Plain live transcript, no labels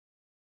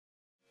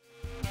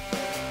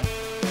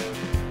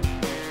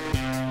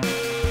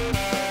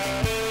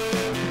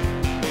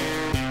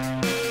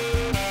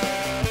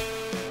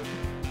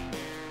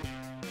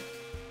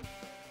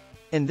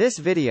In this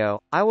video,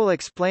 I will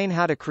explain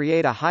how to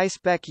create a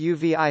high-spec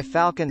UVI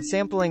Falcon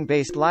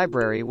sampling-based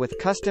library with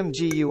custom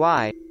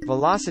GUI,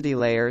 velocity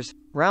layers,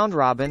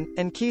 round-robin,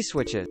 and key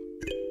switches.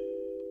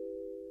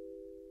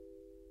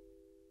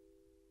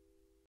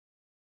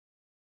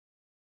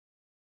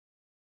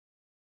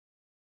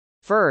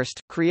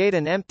 First, create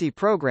an empty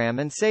program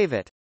and save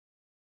it.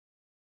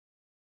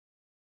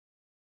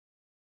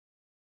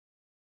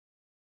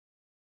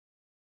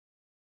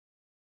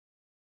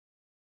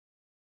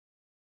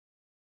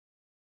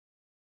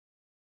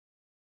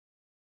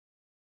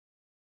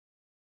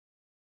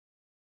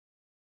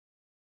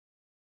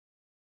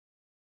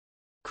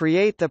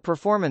 Create the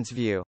performance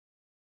view.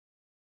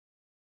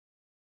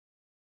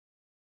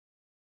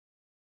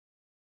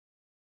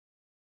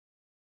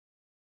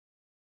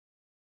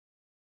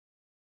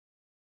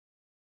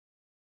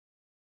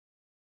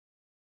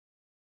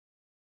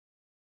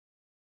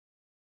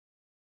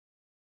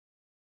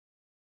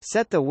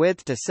 Set the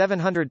width to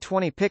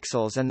 720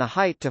 pixels and the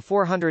height to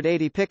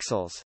 480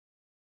 pixels.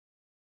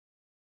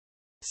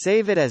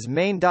 Save it as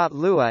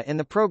main.lua in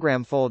the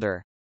program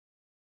folder.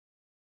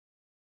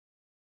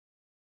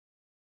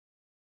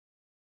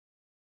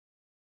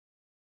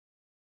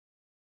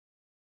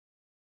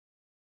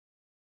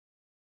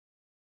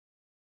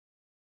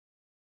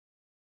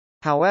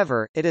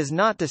 However, it is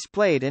not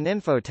displayed in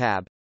Info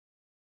tab.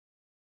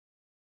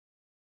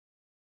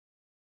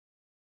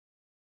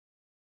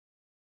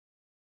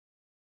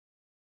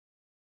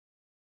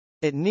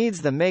 It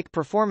needs the Make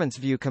Performance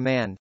View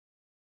command.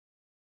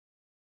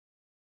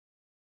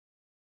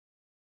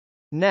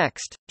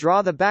 Next,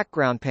 draw the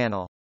background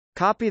panel.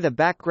 Copy the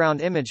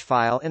background image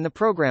file in the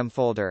program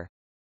folder.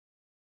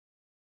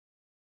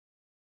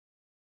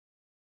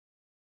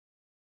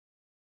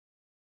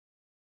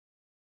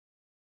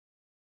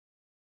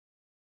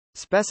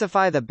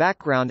 Specify the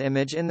background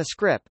image in the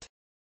script.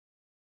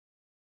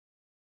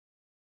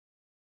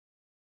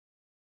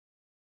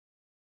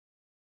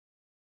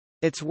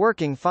 It's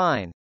working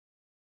fine.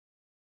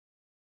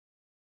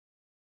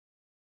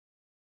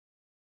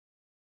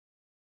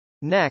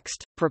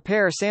 Next,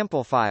 prepare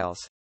sample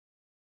files.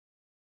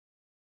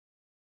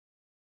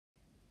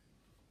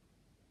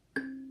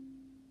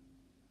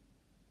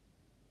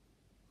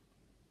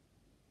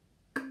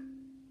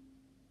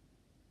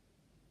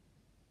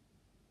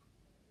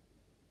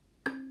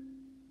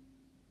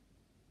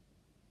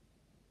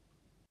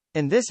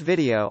 In this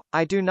video,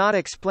 I do not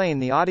explain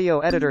the audio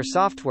editor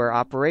software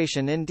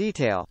operation in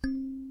detail.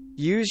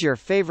 Use your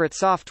favorite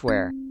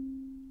software.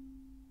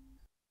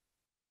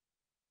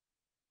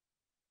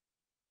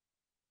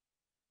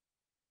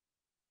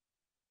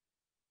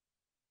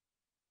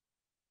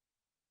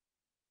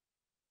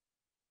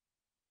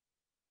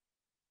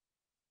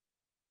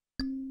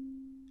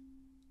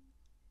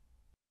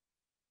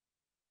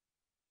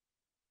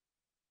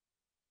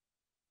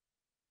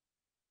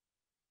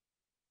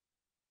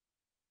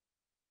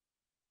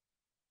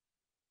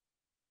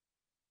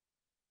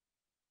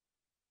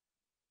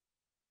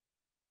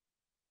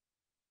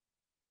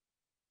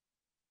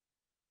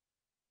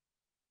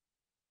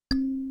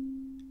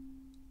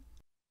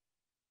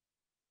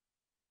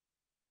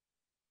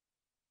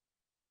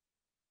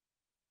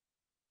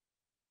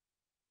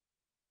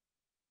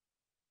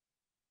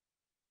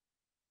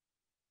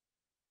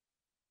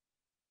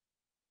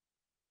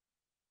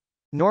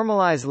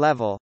 Normalize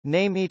level,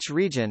 name each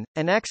region,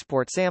 and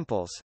export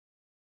samples.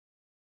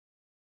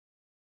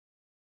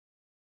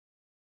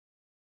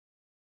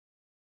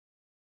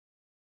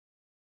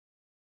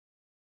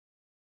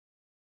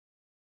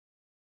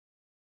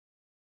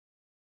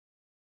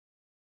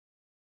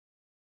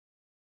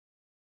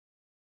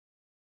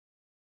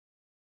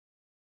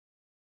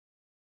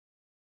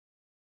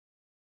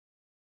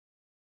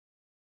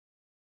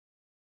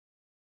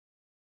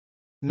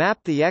 Map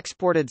the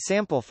exported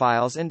sample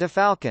files into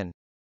Falcon.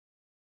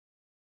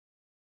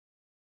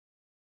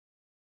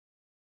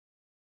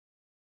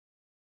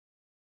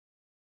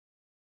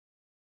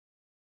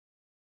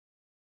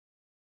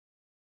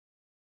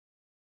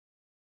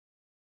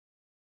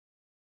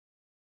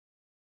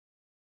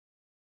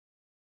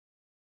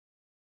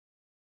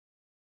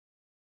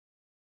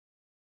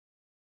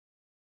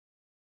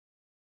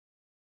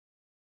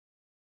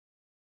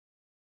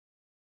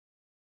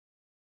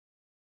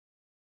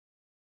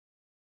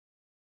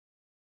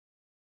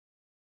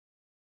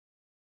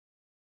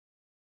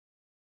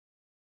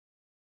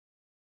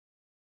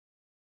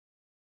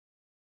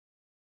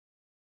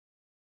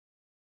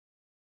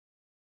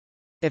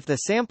 If the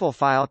sample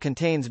file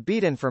contains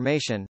beat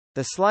information,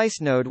 the slice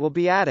node will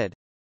be added.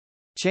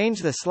 Change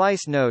the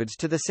slice nodes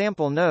to the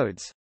sample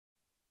nodes.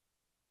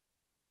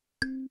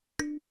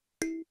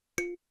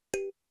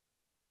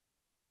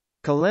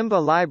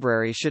 Kalimba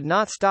library should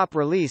not stop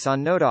release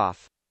on node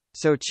off.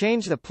 So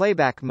change the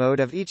playback mode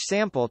of each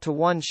sample to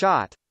one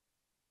shot.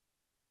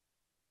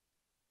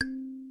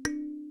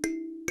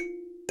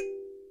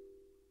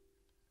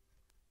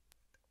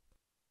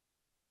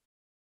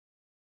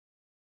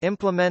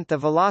 Implement the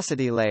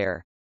velocity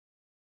layer.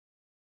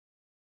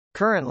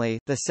 Currently,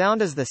 the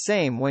sound is the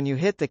same when you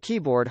hit the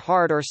keyboard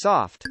hard or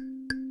soft.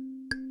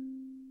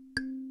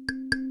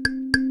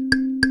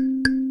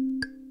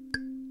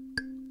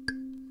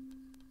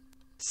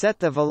 Set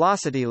the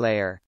velocity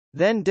layer.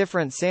 Then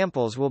different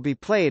samples will be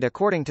played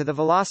according to the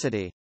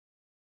velocity.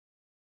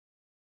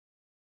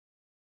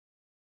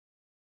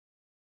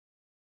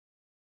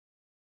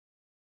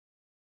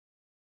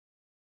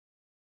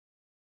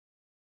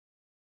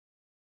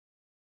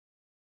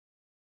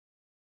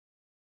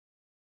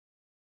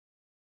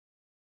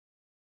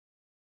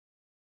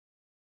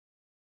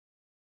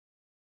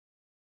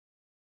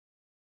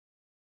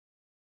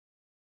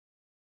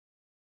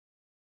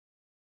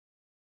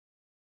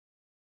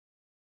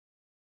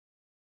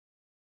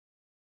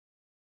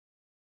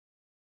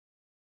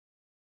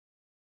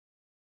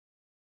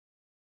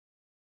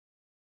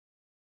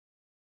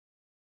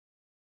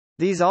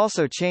 These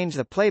also change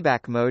the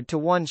playback mode to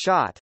one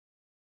shot.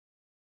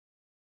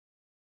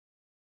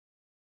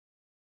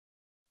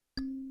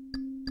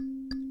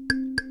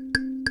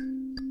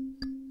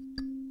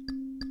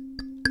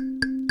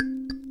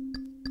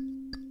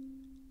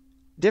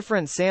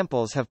 Different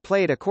samples have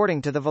played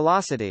according to the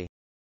velocity.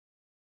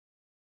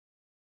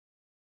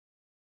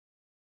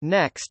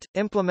 Next,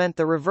 implement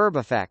the reverb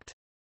effect.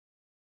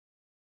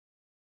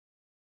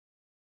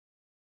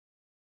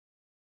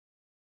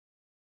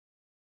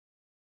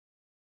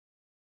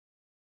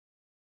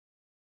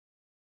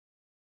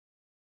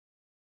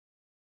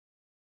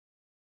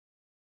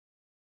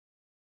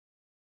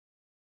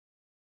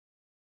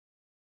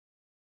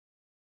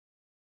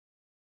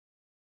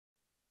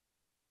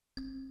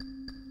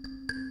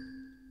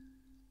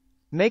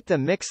 Make the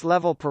mix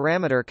level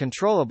parameter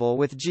controllable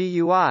with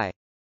GUI.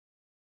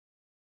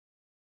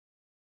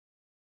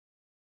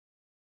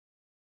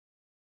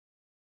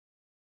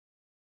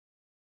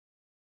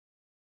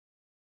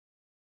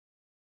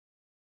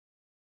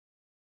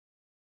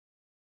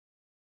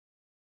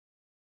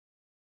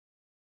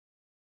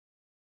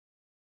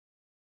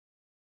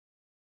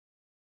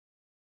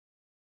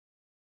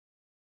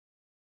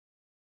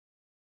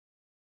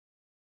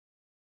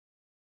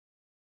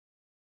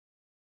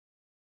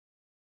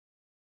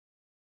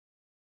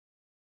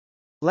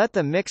 Let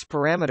the mix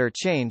parameter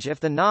change if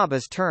the knob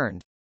is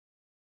turned.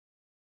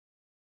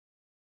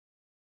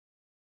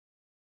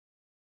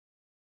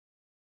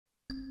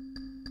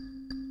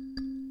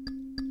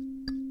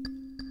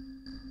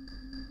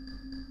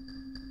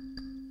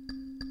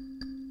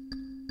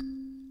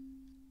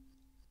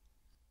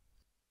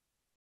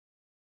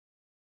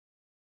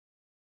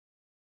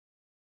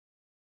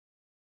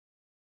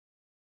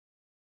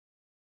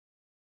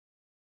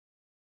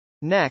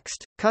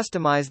 Next,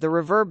 customize the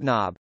reverb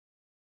knob.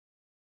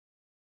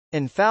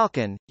 In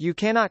Falcon, you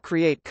cannot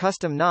create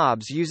custom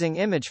knobs using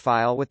image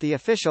file with the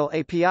official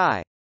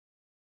API.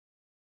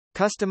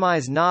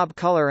 Customize knob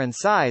color and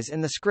size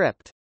in the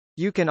script.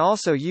 You can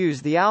also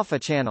use the alpha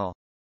channel.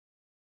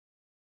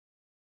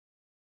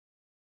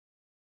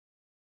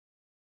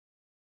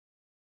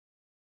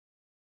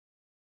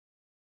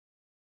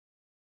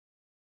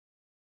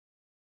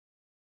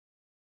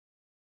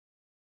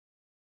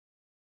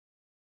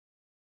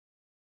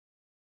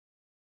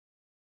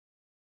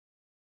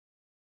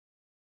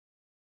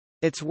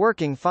 It's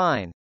working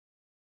fine.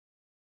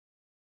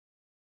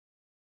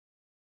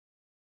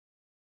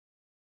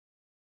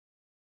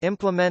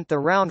 Implement the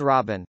round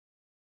robin.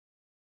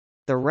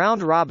 The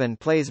round robin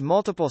plays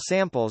multiple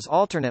samples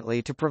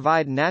alternately to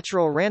provide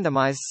natural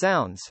randomized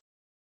sounds.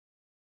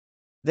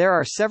 There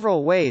are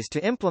several ways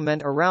to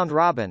implement a round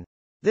robin.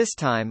 This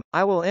time,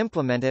 I will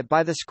implement it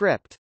by the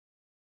script.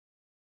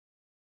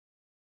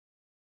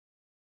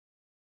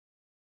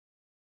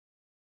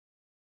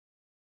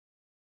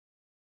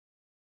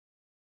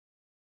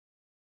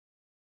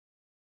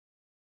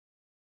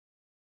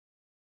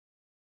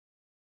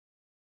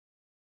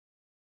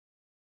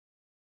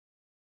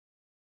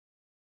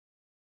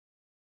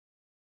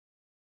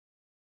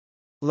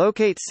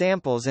 Locate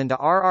samples into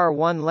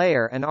RR1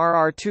 layer and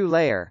RR2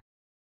 layer.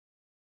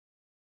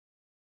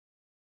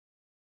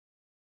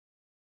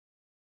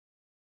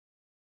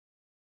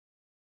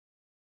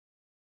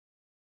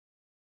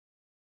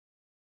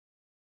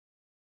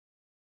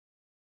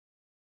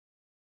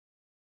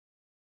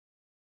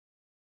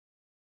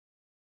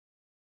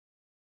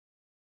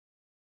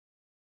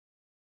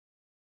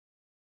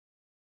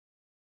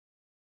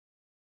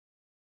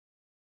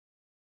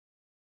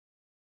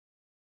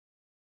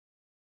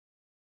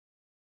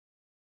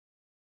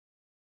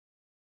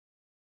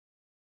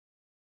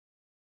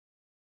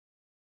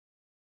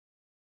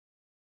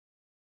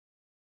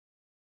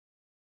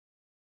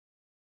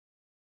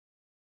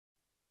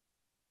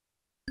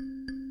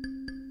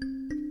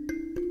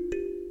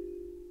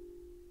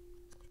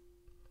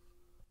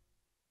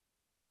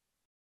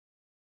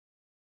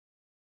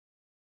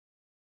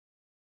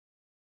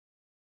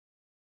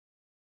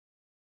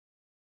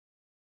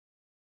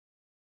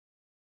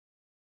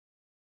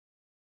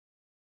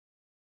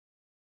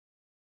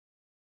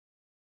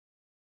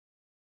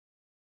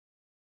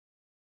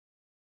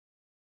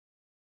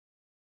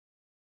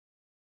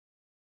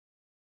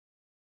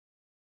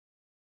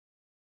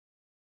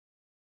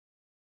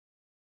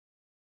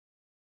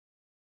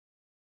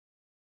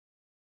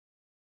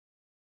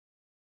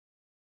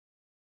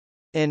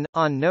 In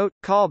on note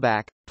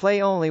callback,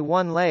 play only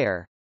one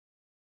layer.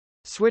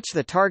 Switch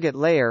the target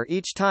layer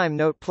each time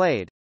note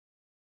played.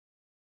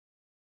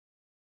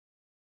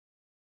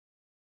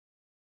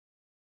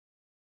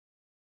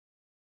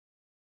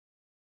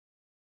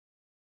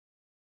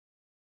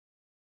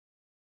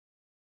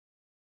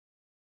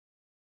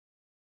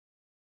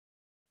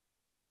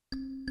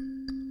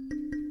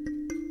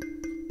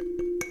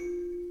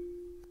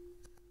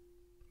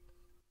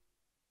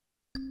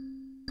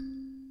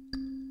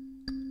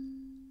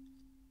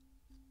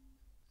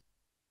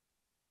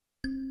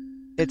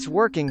 It's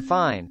working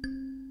fine.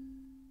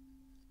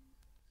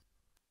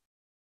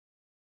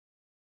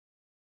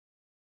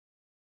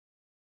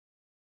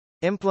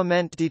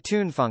 Implement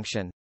Detune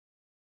function.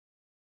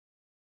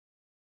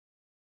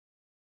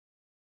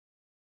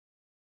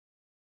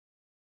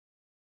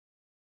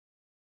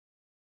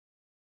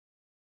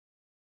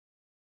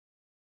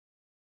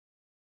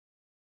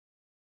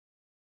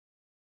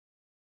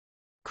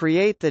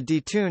 Create the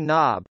Detune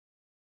knob.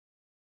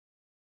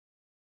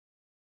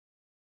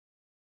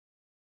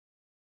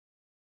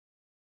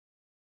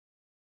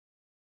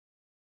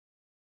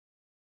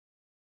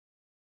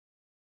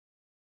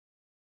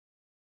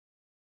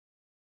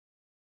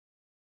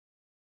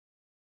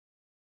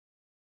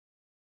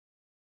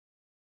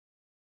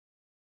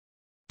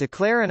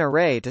 Declare an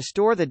array to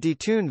store the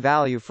Detune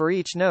value for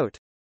each note.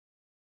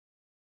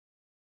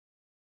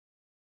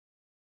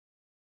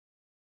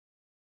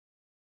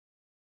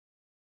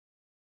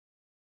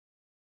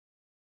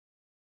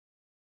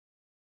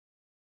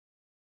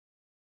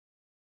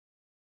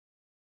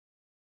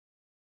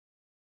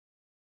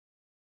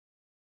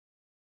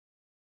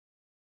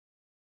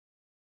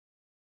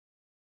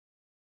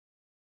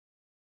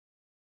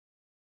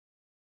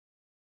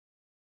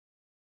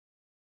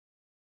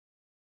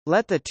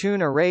 Let the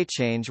tune array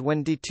change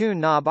when Detune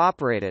knob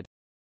operated.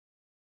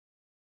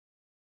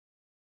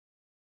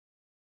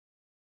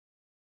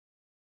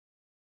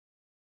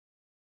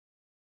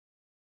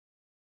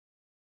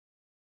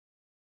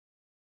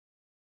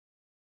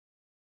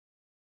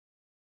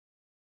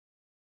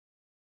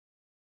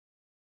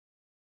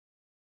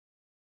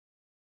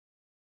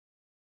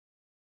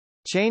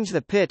 Change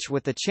the pitch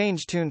with the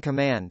change tune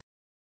command.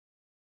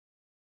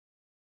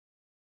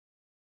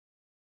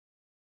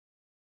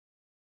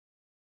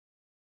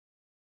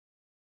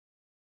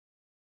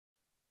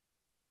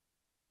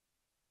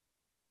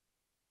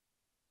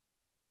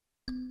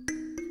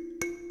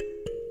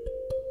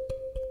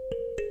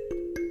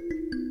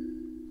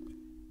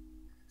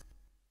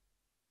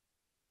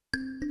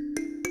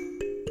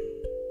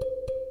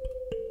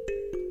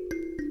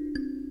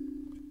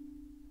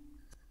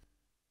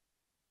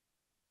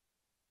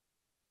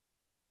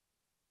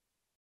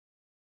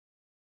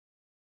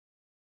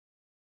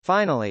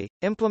 Finally,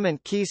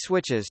 implement key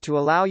switches to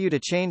allow you to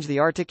change the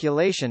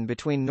articulation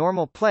between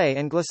normal play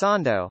and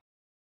glissando.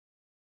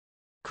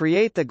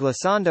 Create the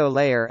glissando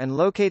layer and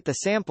locate the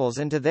samples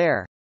into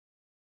there.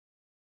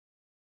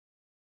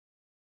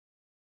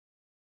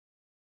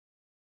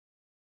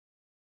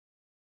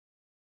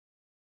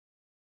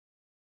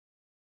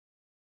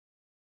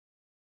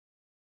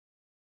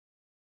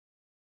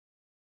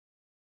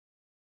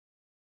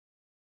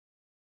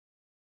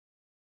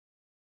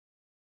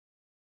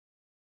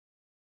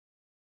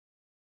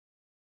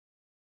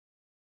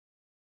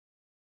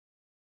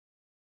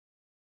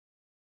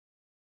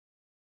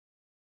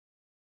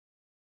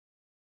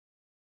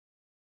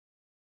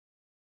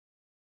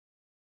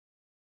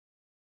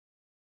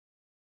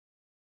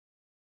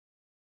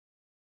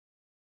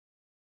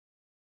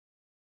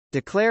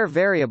 Declare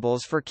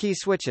variables for key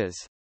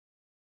switches.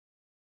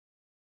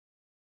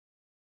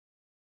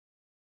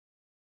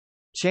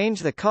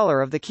 Change the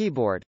color of the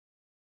keyboard.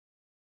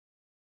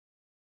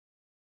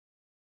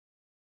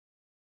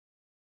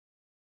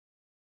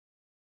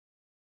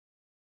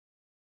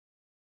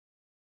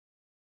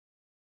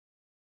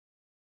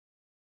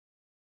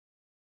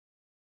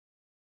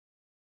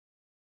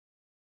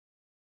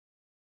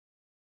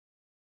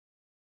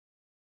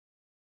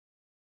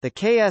 The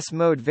KS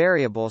mode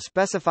variable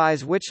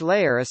specifies which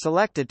layer is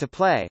selected to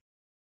play.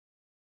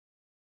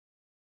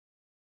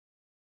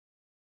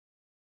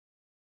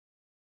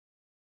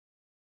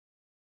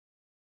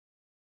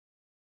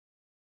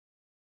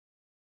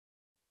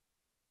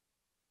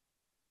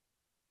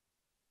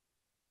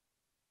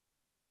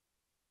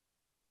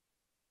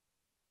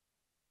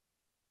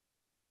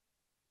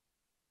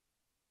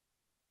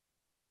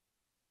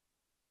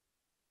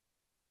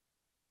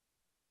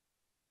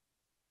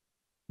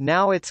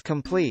 Now it's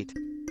complete.